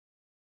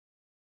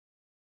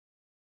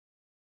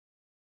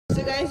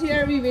So guys,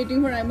 here we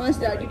waiting for Ayma's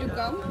daddy to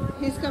come.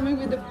 He's coming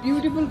with a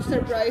beautiful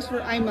surprise for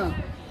Ayma.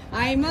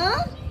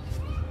 Ayma,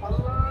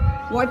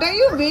 what are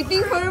you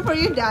waiting for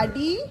your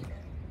daddy?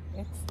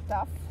 It's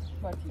tough,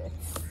 but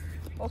let's.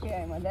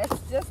 Okay, Ayma, let's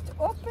just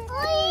open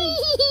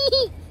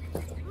it.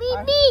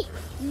 Baby!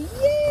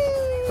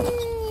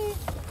 Yay!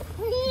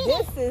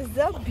 This is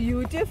a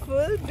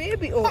beautiful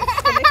baby. Oh,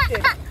 it's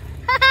connected.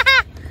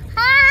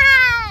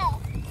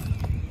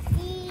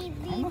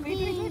 Ayma,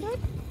 wait.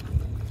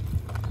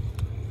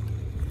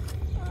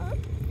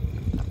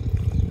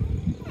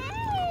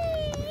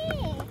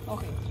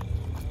 Okay.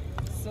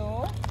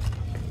 So,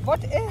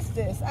 what is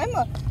this?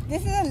 Ayma,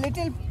 this is a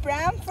little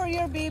pram for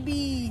your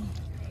baby.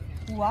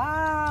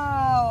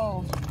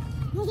 Wow.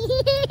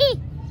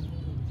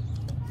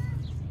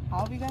 How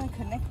are we gonna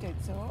connect it?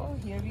 So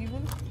here we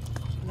will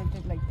connect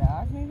it like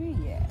that, maybe.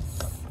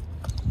 Yes.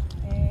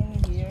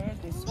 And here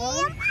this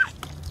one.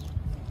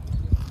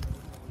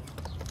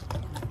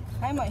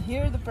 Ayma,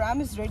 here the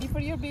pram is ready for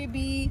your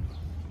baby.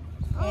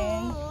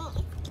 And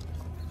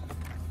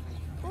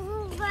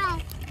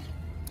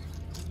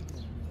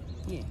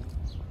yeah.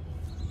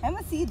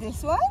 Ayma, see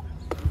this one?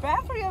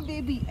 Pram for your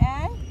baby.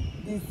 And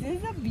this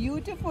is a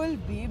beautiful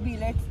baby.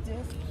 Let's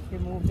just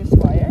remove this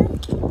wire.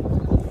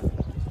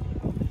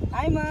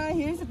 Ayma,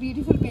 here's a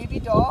beautiful baby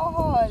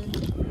doll.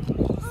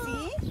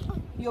 See?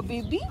 Your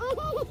baby?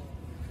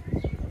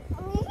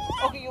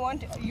 Okay, you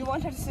want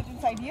her to sit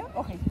inside here?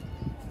 Okay.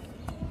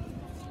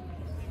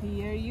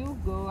 Here you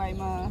go,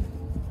 Ayma.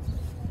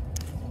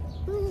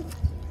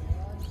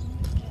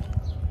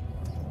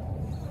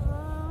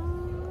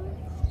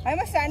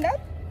 Ayma, stand up.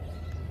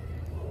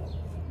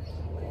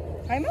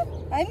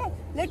 Ayma,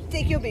 let's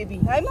take your baby.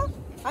 Ayma,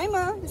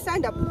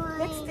 stand up.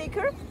 Let's take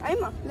her.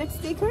 Ayma, let's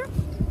take her.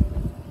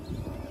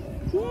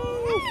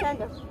 Yay,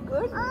 stand up.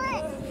 Good.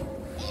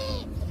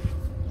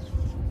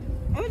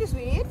 Ayma, just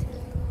wait.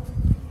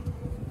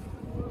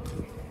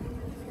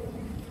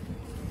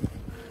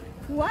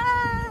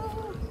 Wow.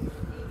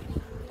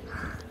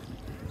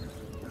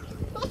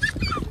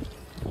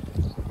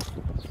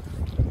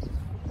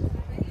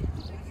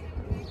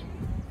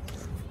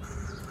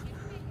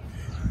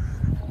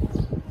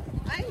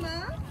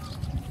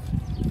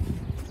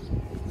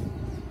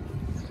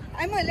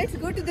 Ayma, let's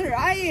go to the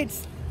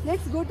rides.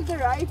 Let's go to the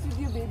rides with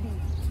your baby.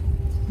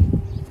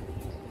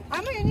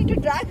 Ayma, you need to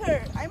drag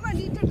her. Ayma,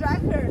 need to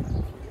drag her.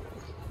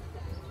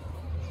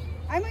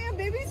 Ayma, your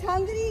baby is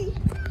hungry.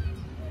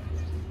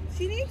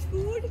 She needs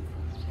food.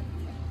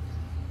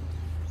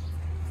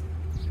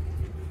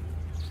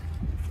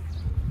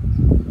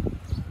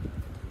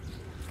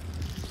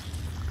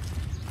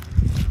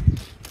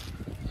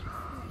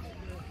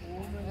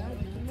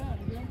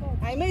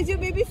 Ayma, is your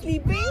baby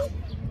sleeping?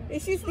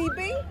 Is she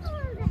sleeping?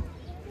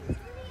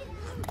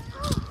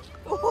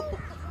 Oh.